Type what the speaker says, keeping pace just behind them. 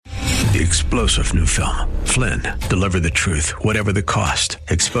The explosive new film, Flynn, deliver the truth, whatever the cost,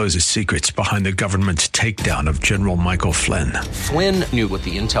 exposes secrets behind the government's takedown of General Michael Flynn. Flynn knew what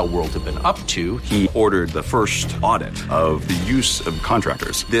the intel world had been up to. He ordered the first audit of the use of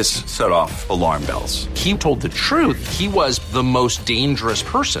contractors. This set off alarm bells. He told the truth. He was the most dangerous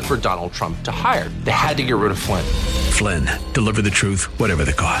person for Donald Trump to hire. They had to get rid of Flynn. Flynn, deliver the truth, whatever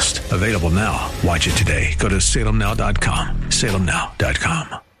the cost. Available now. Watch it today. Go to salemnow.com.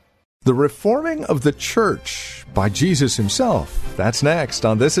 salemnow.com. The Reforming of the Church by Jesus himself. That's next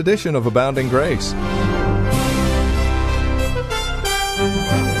on this edition of Abounding Grace.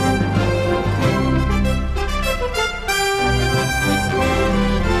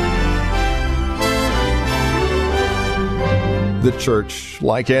 The church,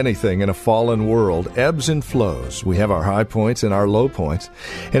 like anything in a fallen world, ebbs and flows. We have our high points and our low points.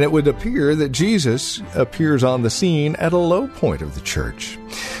 And it would appear that Jesus appears on the scene at a low point of the church.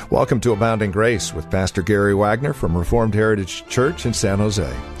 Welcome to Abounding Grace with Pastor Gary Wagner from Reformed Heritage Church in San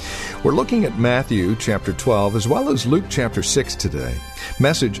Jose. We're looking at Matthew chapter 12 as well as Luke chapter 6 today.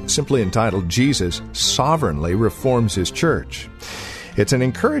 Message simply entitled, Jesus Sovereignly Reforms His Church. It's an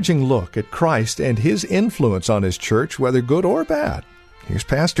encouraging look at Christ and His influence on His church, whether good or bad. Here's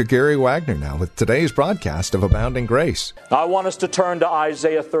Pastor Gary Wagner now with today's broadcast of Abounding Grace. I want us to turn to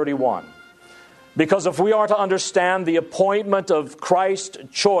Isaiah 31. Because if we are to understand the appointment of Christ's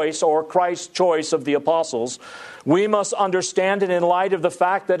choice or Christ's choice of the apostles, we must understand it in light of the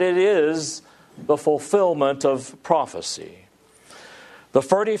fact that it is the fulfillment of prophecy. The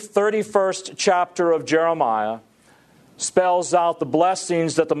 31st chapter of Jeremiah spells out the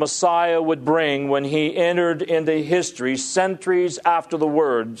blessings that the Messiah would bring when He entered into history centuries after the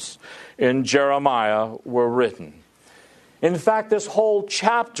words in Jeremiah were written. In fact, this whole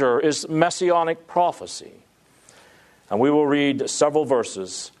chapter is messianic prophecy. And we will read several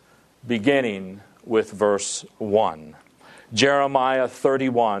verses beginning with verse 1. Jeremiah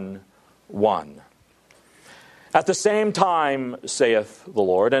 31:1. At the same time, saith the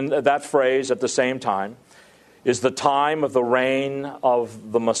Lord, and that phrase, at the same time, is the time of the reign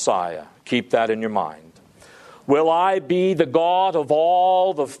of the Messiah. Keep that in your mind. Will I be the God of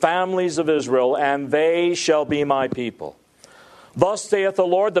all the families of Israel, and they shall be my people. Thus saith the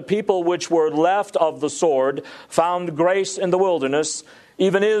Lord, the people which were left of the sword found grace in the wilderness,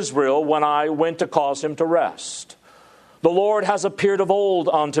 even Israel, when I went to cause him to rest. The Lord has appeared of old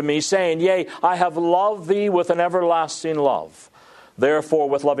unto me, saying, Yea, I have loved thee with an everlasting love. Therefore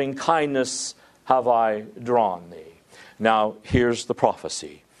with loving kindness have I drawn thee. Now, here's the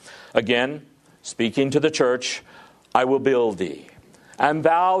prophecy. Again, speaking to the church, I will build thee, and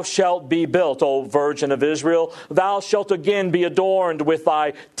thou shalt be built, O Virgin of Israel. Thou shalt again be adorned with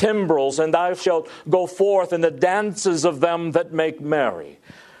thy timbrels, and thou shalt go forth in the dances of them that make merry.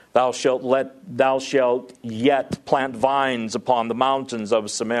 Thou shalt yet plant vines upon the mountains of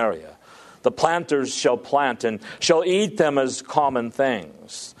Samaria. The planters shall plant, and shall eat them as common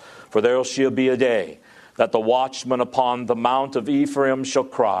things. For there shall be a day that the watchman upon the mount of Ephraim shall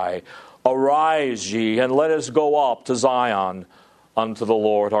cry, Arise ye, and let us go up to Zion unto the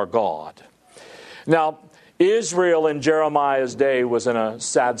Lord our God. Now, Israel in Jeremiah's day was in a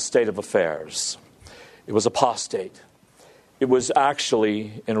sad state of affairs. It was apostate. It was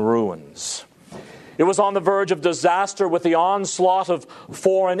actually in ruins. It was on the verge of disaster with the onslaught of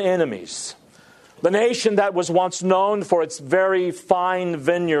foreign enemies. The nation that was once known for its very fine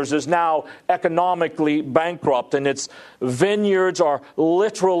vineyards is now economically bankrupt, and its vineyards are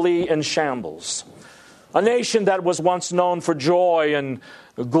literally in shambles. A nation that was once known for joy and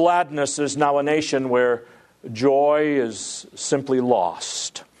gladness is now a nation where joy is simply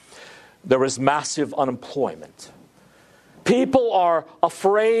lost. There is massive unemployment. People are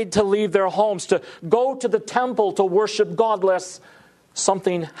afraid to leave their homes, to go to the temple to worship God, lest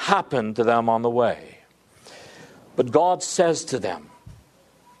something happened to them on the way. But God says to them,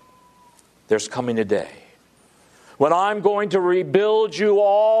 there's coming a day when I'm going to rebuild you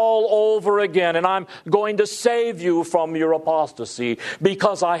all over again, and I'm going to save you from your apostasy,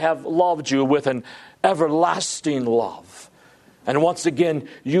 because I have loved you with an everlasting love. And once again,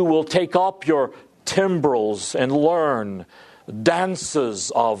 you will take up your timbrels and learn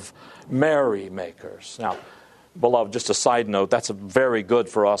dances of merrymakers. Now, beloved, just a side note, that's very good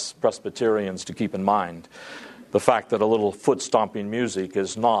for us Presbyterians to keep in mind. The fact that a little foot-stomping music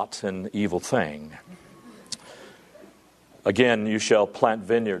is not an evil thing. Again, you shall plant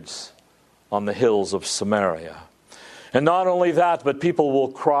vineyards on the hills of Samaria. And not only that, but people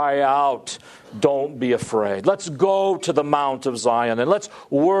will cry out, don't be afraid. Let's go to the Mount of Zion and let's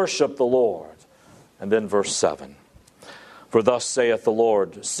worship the Lord. And then verse 7. For thus saith the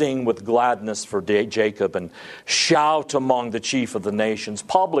Lord, sing with gladness for Jacob, and shout among the chief of the nations.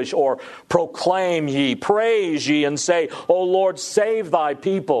 Publish or proclaim ye, praise ye, and say, O Lord, save thy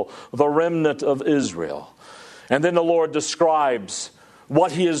people, the remnant of Israel. And then the Lord describes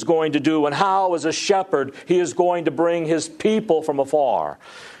what he is going to do and how, as a shepherd, he is going to bring his people from afar.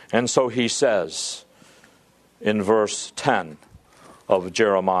 And so he says in verse 10 of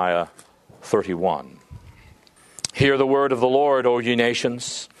Jeremiah 31, Hear the word of the Lord, O ye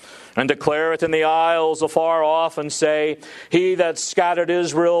nations, and declare it in the isles afar off, and say, He that scattered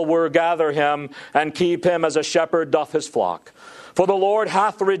Israel will gather him, and keep him as a shepherd doth his flock. For the Lord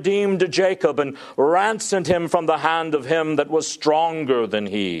hath redeemed Jacob, and ransomed him from the hand of him that was stronger than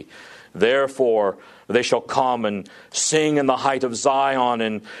he. Therefore they shall come and sing in the height of Zion,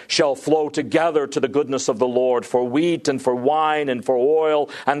 and shall flow together to the goodness of the Lord, for wheat and for wine and for oil,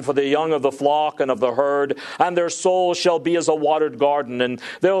 and for the young of the flock and of the herd. And their soul shall be as a watered garden, and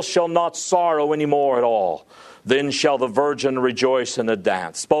they shall not sorrow any more at all. Then shall the virgin rejoice in a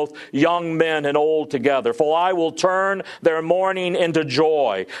dance, both young men and old together. For I will turn their mourning into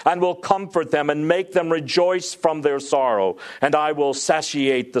joy, and will comfort them, and make them rejoice from their sorrow. And I will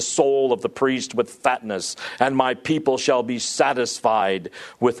satiate the soul of the priest with fatness, and my people shall be satisfied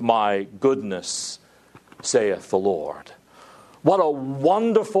with my goodness, saith the Lord. What a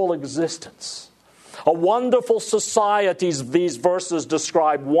wonderful existence. A wonderful society these verses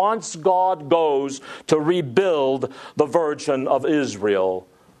describe once God goes to rebuild the Virgin of Israel,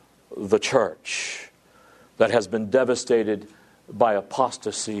 the church that has been devastated by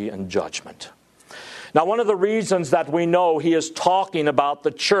apostasy and judgment. Now, one of the reasons that we know he is talking about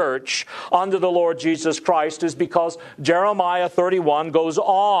the church under the Lord Jesus Christ is because Jeremiah 31 goes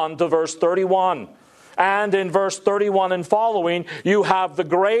on to verse 31. And in verse 31 and following, you have the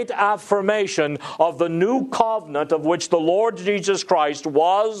great affirmation of the new covenant of which the Lord Jesus Christ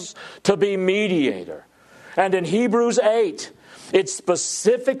was to be mediator. And in Hebrews 8, it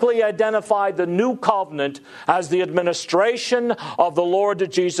specifically identified the new covenant as the administration of the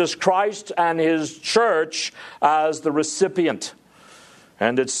Lord Jesus Christ, and his church as the recipient.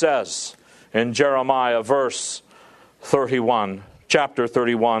 And it says in Jeremiah chapter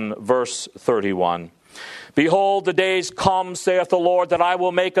 31, verse 31, Behold, the days come, saith the Lord, that I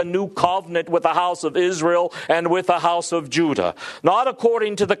will make a new covenant with the house of Israel and with the house of Judah, not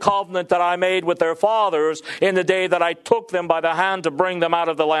according to the covenant that I made with their fathers in the day that I took them by the hand to bring them out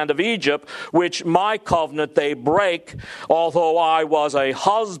of the land of Egypt, which my covenant they break, although I was a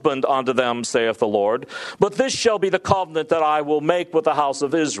husband unto them, saith the Lord. But this shall be the covenant that I will make with the house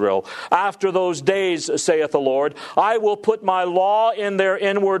of Israel. After those days, saith the Lord, I will put my law in their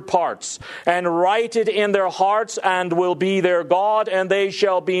inward parts, and write it in their hearts, and will be their God, and they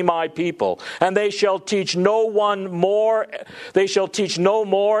shall be my people. And they shall teach no more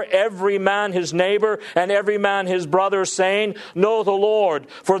every man his neighbor, and every man his brother, saying, Know the Lord,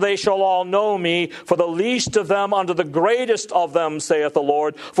 for they shall all know me, for the least of them unto the greatest of them, saith the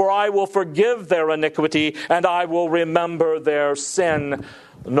Lord. For I will forgive their iniquity, and I will remember their sin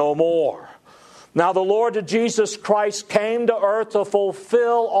no more. Now the Lord Jesus Christ came to earth to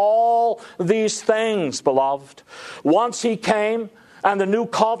fulfill all these things, beloved. Once he came and the new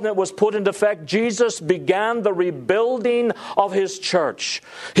covenant was put into effect, Jesus began the rebuilding of his church.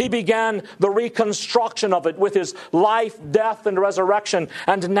 He began the reconstruction of it with his life, death, and resurrection.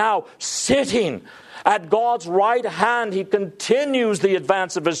 And now, sitting at God's right hand, he continues the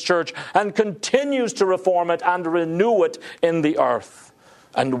advance of his church and continues to reform it and renew it in the earth.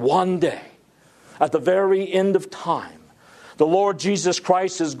 And one day, at the very end of time, the Lord Jesus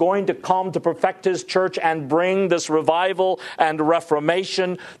Christ is going to come to perfect his church and bring this revival and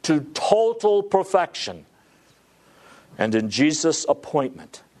reformation to total perfection. And in Jesus'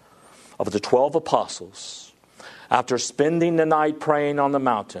 appointment of the 12 apostles, after spending the night praying on the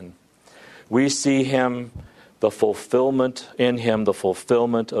mountain, we see in him the fulfillment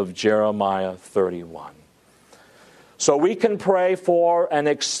of Jeremiah 31. So we can pray for and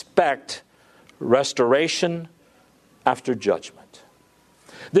expect restoration after judgment.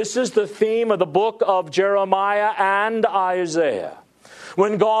 This is the theme of the book of Jeremiah and Isaiah.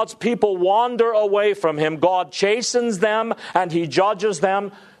 When God's people wander away from him, God chastens them and he judges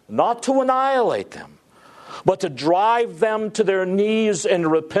them, not to annihilate them, but to drive them to their knees in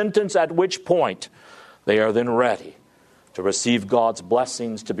repentance, at which point they are then ready to receive God's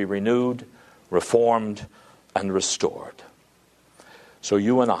blessings, to be renewed, reformed, and restored. So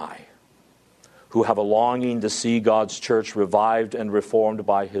you and I, who have a longing to see God's church revived and reformed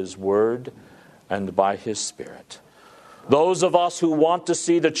by his word and by his Spirit, Those of us who want to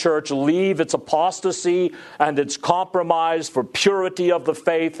see the church leave its apostasy and its compromise for purity of the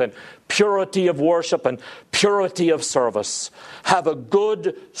faith and purity of worship and purity of service have a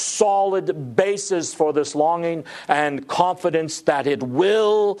good, solid basis for this longing and confidence that it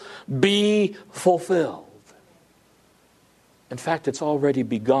will be fulfilled. In fact, it's already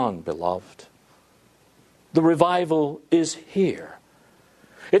begun, beloved. The revival is here.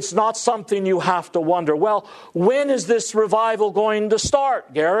 It's not something you have to wonder, well, when is this revival going to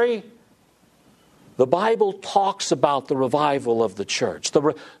start, Gary? The Bible talks about the revival of the church,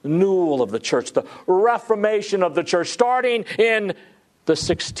 the renewal of the church, the reformation of the church, starting in the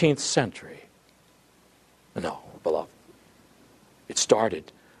 16th century. No, beloved. It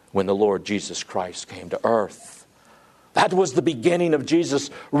started when the Lord Jesus Christ came to earth. That was the beginning of Jesus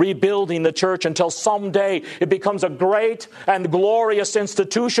rebuilding the church until someday it becomes a great and glorious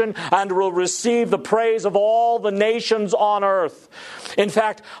institution and will receive the praise of all the nations on earth. In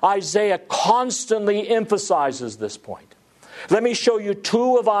fact, Isaiah constantly emphasizes this point. Let me show you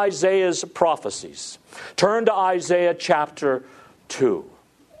two of Isaiah's prophecies. Turn to Isaiah chapter 2.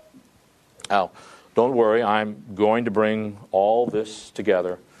 Now, don't worry, I'm going to bring all this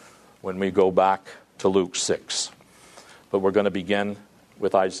together when we go back to Luke 6. But we're going to begin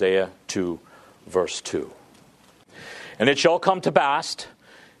with Isaiah 2, verse 2. And it shall come to pass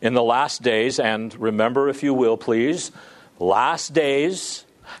in the last days, and remember, if you will, please, last days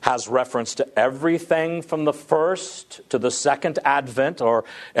has reference to everything from the first to the second advent, or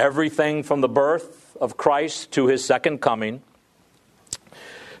everything from the birth of Christ to his second coming.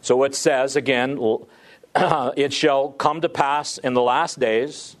 So it says again, it shall come to pass in the last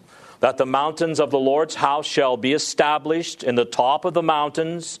days that the mountains of the Lord's house shall be established in the top of the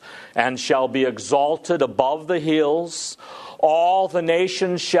mountains, and shall be exalted above the hills. All the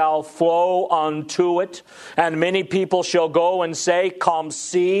nations shall flow unto it, and many people shall go and say, come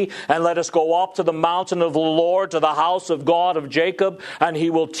see, and let us go up to the mountain of the Lord, to the house of God of Jacob, and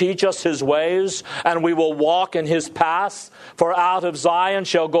he will teach us his ways, and we will walk in his paths. For out of Zion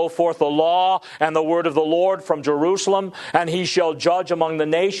shall go forth the law and the word of the Lord from Jerusalem, and he shall judge among the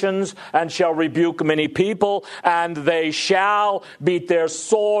nations, and shall rebuke many people, and they shall beat their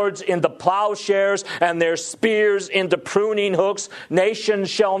swords into plowshares, and their spears into pruning hooks. Nation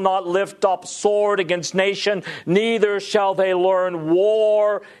shall not lift up sword against nation, neither shall they learn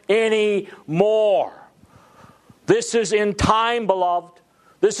war any more. This is in time, beloved.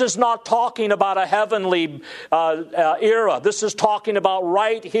 This is not talking about a heavenly era. This is talking about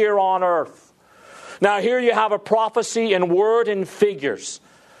right here on earth. Now here you have a prophecy in word and figures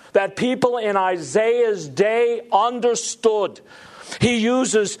that people in Isaiah's day understood. He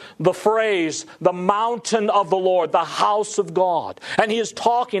uses the phrase, the mountain of the Lord, the house of God. And he is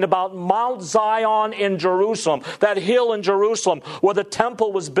talking about Mount Zion in Jerusalem, that hill in Jerusalem where the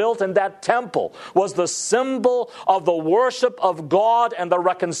temple was built, and that temple was the symbol of the worship of God and the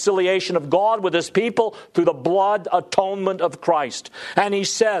reconciliation of God with his people through the blood atonement of Christ. And he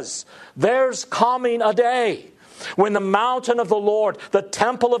says, there's coming a day when the mountain of the Lord, the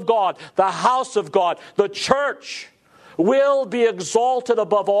temple of God, the house of God, the church will be exalted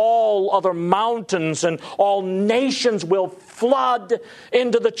above all other mountains, and all nations will flood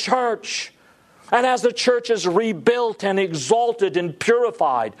into the church. And as the church is rebuilt and exalted and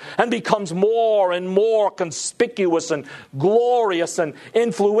purified and becomes more and more conspicuous and glorious and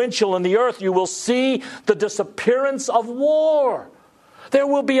influential in the earth, you will see the disappearance of war. There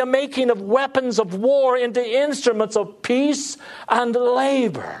will be a making of weapons of war into instruments of peace and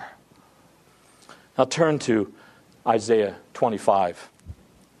labor. Now turn to Isaiah 25,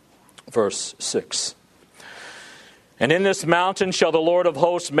 verse 6. And in this mountain shall the Lord of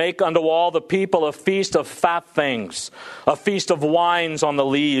hosts make unto all the people a feast of fat things, a feast of wines on the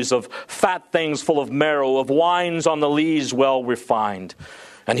lees, of fat things full of marrow, of wines on the lees well refined.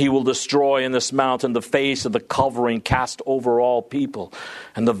 And he will destroy in this mountain the face of the covering cast over all people,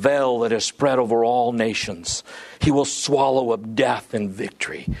 and the veil that is spread over all nations. He will swallow up death in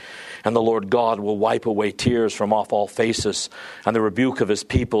victory. And the Lord God will wipe away tears from off all faces, and the rebuke of his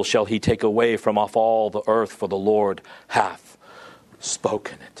people shall he take away from off all the earth, for the Lord hath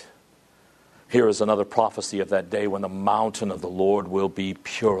spoken it. Here is another prophecy of that day when the mountain of the Lord will be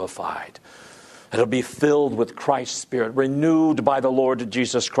purified. It'll be filled with Christ's Spirit, renewed by the Lord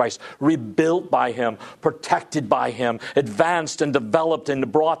Jesus Christ, rebuilt by him, protected by him, advanced and developed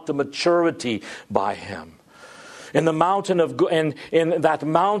and brought to maturity by him. In the mountain in that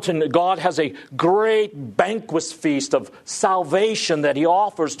mountain, God has a great banquet feast of salvation that he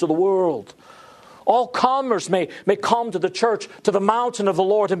offers to the world. All comers may come to the church, to the mountain of the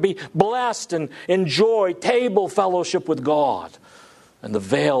Lord, and be blessed and enjoy table fellowship with God. And the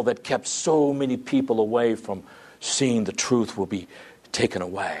veil that kept so many people away from seeing the truth will be taken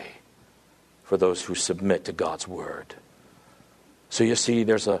away for those who submit to God's word. So you see,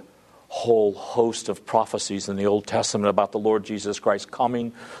 there's a whole host of prophecies in the Old Testament about the Lord Jesus Christ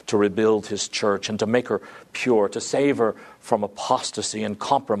coming to rebuild his church and to make her pure, to save her from apostasy and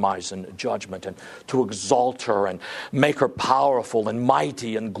compromise and judgment, and to exalt her and make her powerful and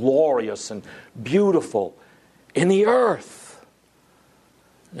mighty and glorious and beautiful in the earth.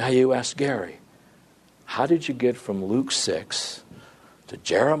 Now you ask Gary, how did you get from Luke 6 to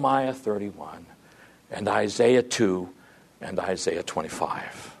Jeremiah 31 and Isaiah 2 and Isaiah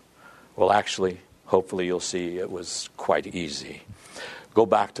 25? Well, actually, hopefully you'll see it was quite easy. Go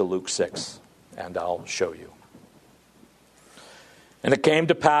back to Luke 6, and I'll show you. And it came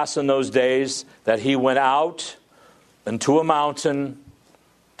to pass in those days that he went out into a mountain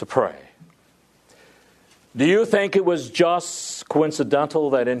to pray. Do you think it was just coincidental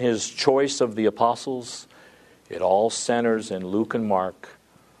that in his choice of the apostles, it all centers in Luke and Mark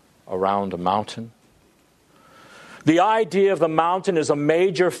around a mountain? The idea of the mountain is a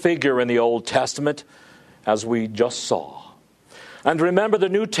major figure in the Old Testament, as we just saw. And remember, the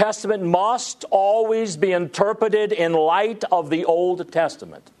New Testament must always be interpreted in light of the Old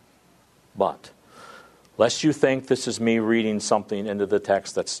Testament. But, lest you think this is me reading something into the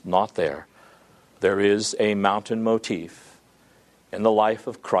text that's not there, there is a mountain motif in the life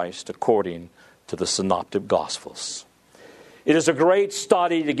of Christ according to the Synoptic Gospels. It is a great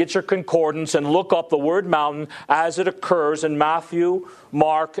study to get your concordance and look up the word mountain as it occurs in Matthew,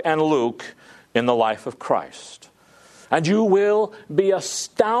 Mark, and Luke in the life of Christ. And you will be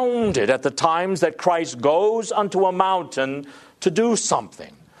astounded at the times that Christ goes unto a mountain to do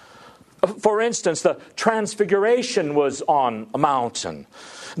something. For instance, the Transfiguration was on a mountain.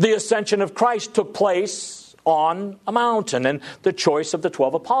 The ascension of Christ took place on a mountain, and the choice of the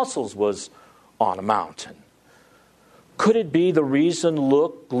 12 apostles was on a mountain. Could it be the reason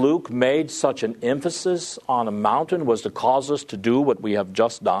Luke made such an emphasis on a mountain was to cause us to do what we have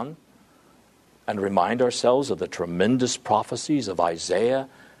just done and remind ourselves of the tremendous prophecies of Isaiah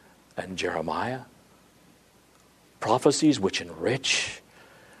and Jeremiah? Prophecies which enrich,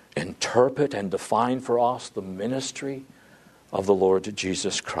 interpret, and define for us the ministry of the Lord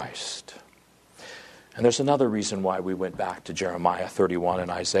Jesus Christ. And there's another reason why we went back to Jeremiah 31 and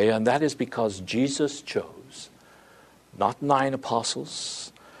Isaiah, and that is because Jesus chose not 9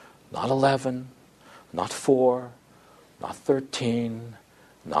 apostles, not 11, not 4, not 13,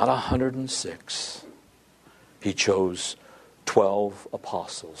 not 106. He chose 12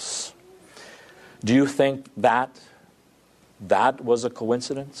 apostles. Do you think that was a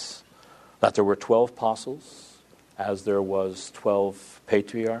coincidence? That there were 12 apostles as there was 12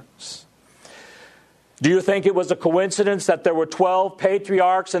 patriarchs? Do you think it was a coincidence that there were 12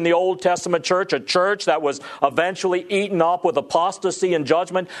 patriarchs in the Old Testament church, a church that was eventually eaten up with apostasy and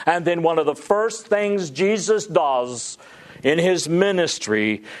judgment, and then one of the first things Jesus does in his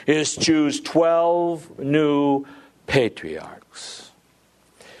ministry is choose 12 new patriarchs?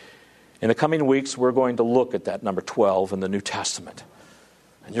 In the coming weeks, we're going to look at that number 12 in the New Testament.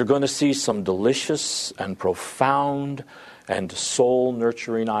 And you're going to see some delicious and profound and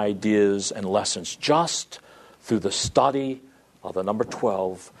soul-nurturing ideas and lessons just through the study of the number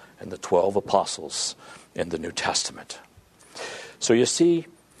 12 and the 12 apostles in the New Testament. So you see,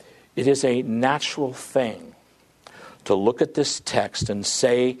 it is a natural thing to look at this text and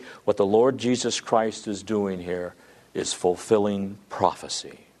say what the Lord Jesus Christ is doing here is fulfilling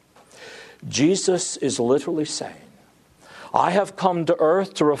prophecy. Jesus is literally saying, I have come to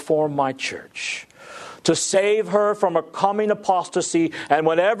earth to reform my church, to save her from a coming apostasy, and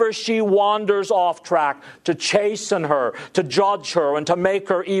whenever she wanders off track, to chasten her, to judge her, and to make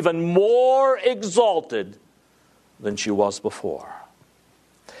her even more exalted than she was before.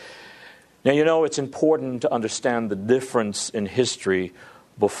 Now, you know, it's important to understand the difference in history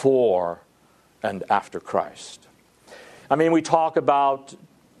before and after Christ. I mean, we talk about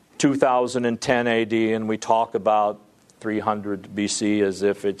 2010 AD, and we talk about 300 BC as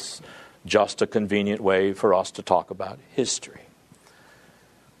if it's just a convenient way for us to talk about history.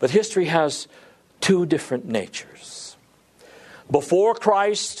 But history has two different natures: before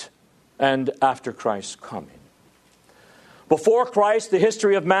Christ and after Christ's coming. Before Christ, the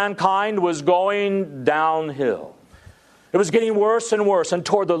history of mankind was going downhill. It was getting worse and worse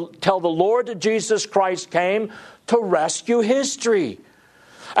until the Lord Jesus Christ came to rescue history.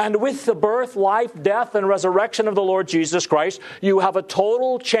 And with the birth, life, death, and resurrection of the Lord Jesus Christ, you have a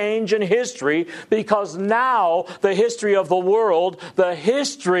total change in history, because now the history of the world, the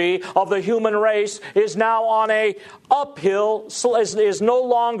history of the human race is now on a uphill, is no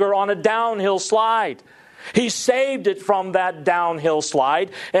longer on a downhill slide. He saved it from that downhill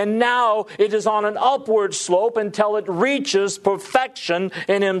slide, and now it is on an upward slope until it reaches perfection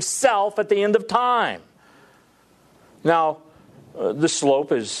in Himself at the end of time. Now, the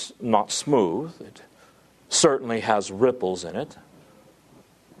slope is not smooth. It certainly has ripples in it.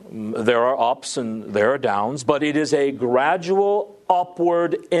 There are ups and there are downs, but it is a gradual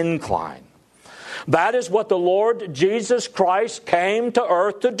upward incline. That is what the Lord Jesus Christ came to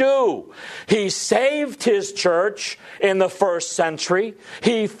earth to do. He saved His church in the first century.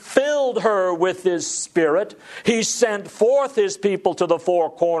 He filled her with His Spirit. He sent forth His people to the four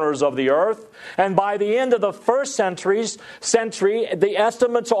corners of the earth. And by the end of the first century, the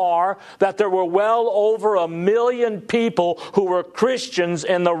estimates are that there were well over 1 million people who were Christians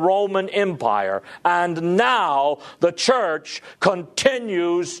in the Roman Empire. And now the church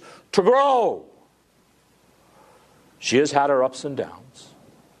continues to grow. She has had her ups and downs,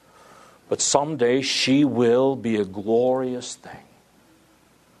 but someday she will be a glorious thing.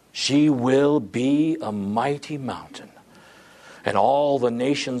 She will be a mighty mountain, and all the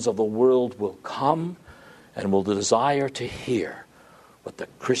nations of the world will come and will desire to hear what the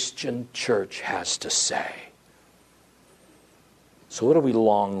Christian church has to say. So what do we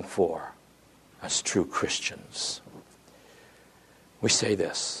long for as true Christians? We say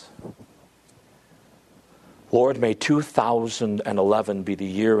this: Lord, may 2011 be the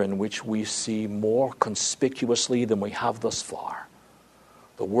year in which we see more conspicuously than we have thus far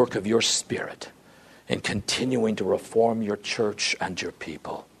the work of your Spirit in continuing to reform your church and your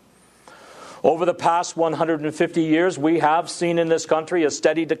people. Over the past 150 years, we have seen in this country a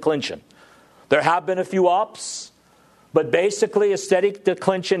steady declension. There have been a few ups, but basically a steady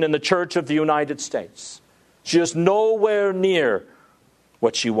declension in the Church of the United States. She is nowhere near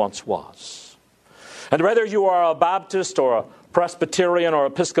what she once was. And whether you are a Baptist or a Presbyterian or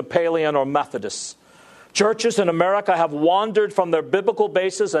Episcopalian or Methodist, churches in America have wandered from their biblical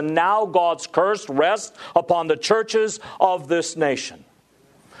basis, and now God's curse rests upon the churches of this nation.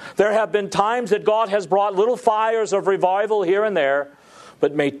 There have been times that God has brought little fires of revival here and there,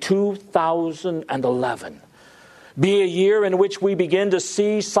 but may 2011 be a year in which we begin to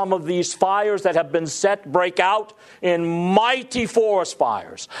see some of these fires that have been set break out in mighty forest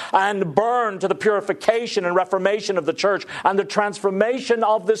fires and burn to the purification and reformation of the church and the transformation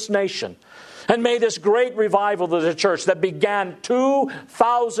of this nation. And may this great revival of the church that began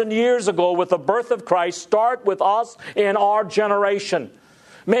 2,000 years ago with the birth of Christ start with us in our generation.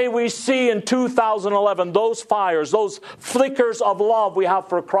 May we see in 2011 those fires, those flickers of love we have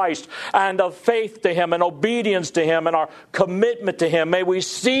for Christ and of faith to Him and obedience to Him and our commitment to Him. May we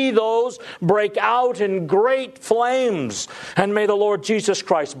see those break out in great flames. And may the Lord Jesus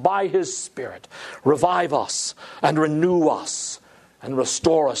Christ, by His Spirit, revive us and renew us and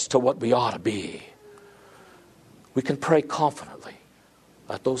restore us to what we ought to be. We can pray confidently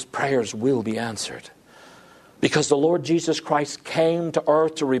that those prayers will be answered, because the Lord Jesus Christ came to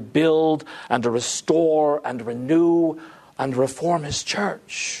earth to rebuild and to restore and renew and reform His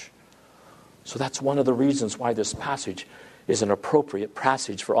church. So that's one of the reasons why this passage is an appropriate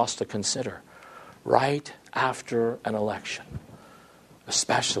passage for us to consider right after an election,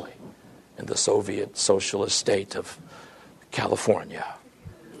 especially in the Soviet socialist state of California,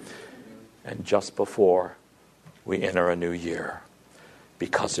 and just before we enter a new year,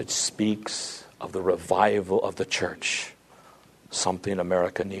 because it speaks of the revival of the church, something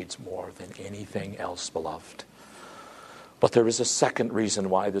America needs more than anything else, beloved. But there is a second reason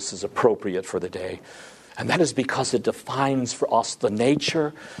why this is appropriate for the day, and that is because it defines for us the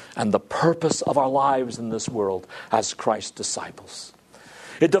nature and the purpose of our lives in this world as Christ's disciples.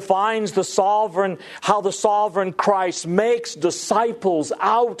 It defines how the sovereign Christ makes disciples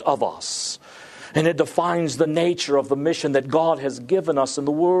out of us. And it defines the nature of the mission that God has given us in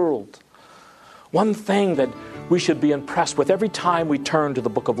the world. One thing that we should be impressed with every time we turn to the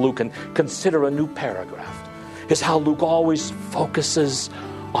book of Luke and consider a new paragraph is how Luke always focuses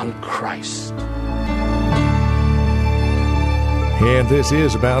on Christ. And this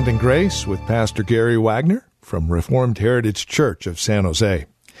is Abounding Grace with Pastor Gary Wagner from Reformed Heritage Church of San Jose.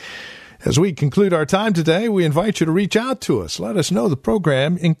 As we conclude our time today, we invite you to reach out to us. Let us know the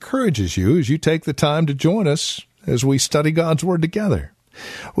program encourages you as you take the time to join us as we study God's Word together.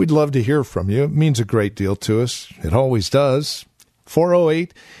 We'd love to hear from you. It means a great deal to us. It always does.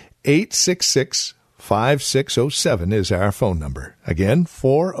 408-866-5610. 408-866-5607 is our phone number. Again,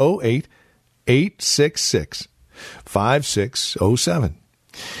 408-866-5607.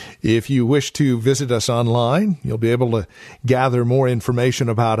 If you wish to visit us online, you'll be able to gather more information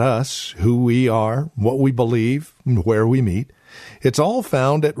about us, who we are, what we believe, and where we meet. It's all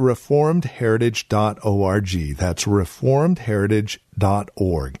found at reformedheritage.org. That's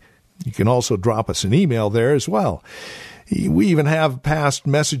reformedheritage.org. You can also drop us an email there as well. We even have past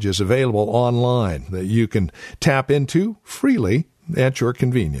messages available online that you can tap into freely at your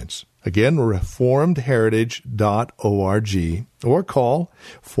convenience. Again, reformedheritage.org, or call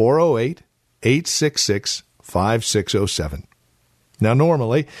 408-866-5607. Now,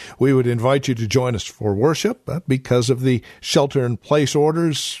 normally, we would invite you to join us for worship, but because of the shelter-in-place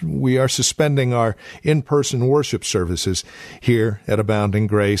orders, we are suspending our in-person worship services here at Abounding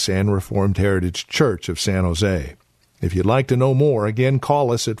Grace and Reformed Heritage Church of San Jose. If you'd like to know more, again,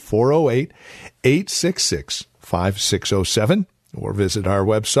 call us at 408-866-5607, or visit our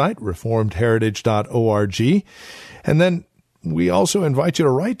website, reformedheritage.org. And then we also invite you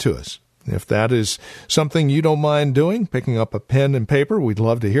to write to us. If that is something you don't mind doing, picking up a pen and paper, we'd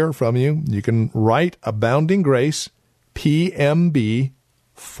love to hear from you. You can write Abounding Grace, PMB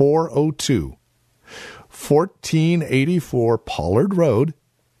 402, 1484 Pollard Road,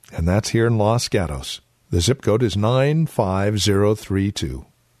 and that's here in Los Gatos. The zip code is 95032.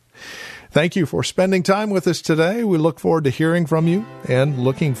 Thank you for spending time with us today. We look forward to hearing from you and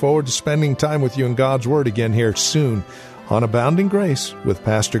looking forward to spending time with you in God's Word again here soon on Abounding Grace with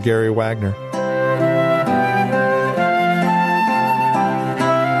Pastor Gary Wagner.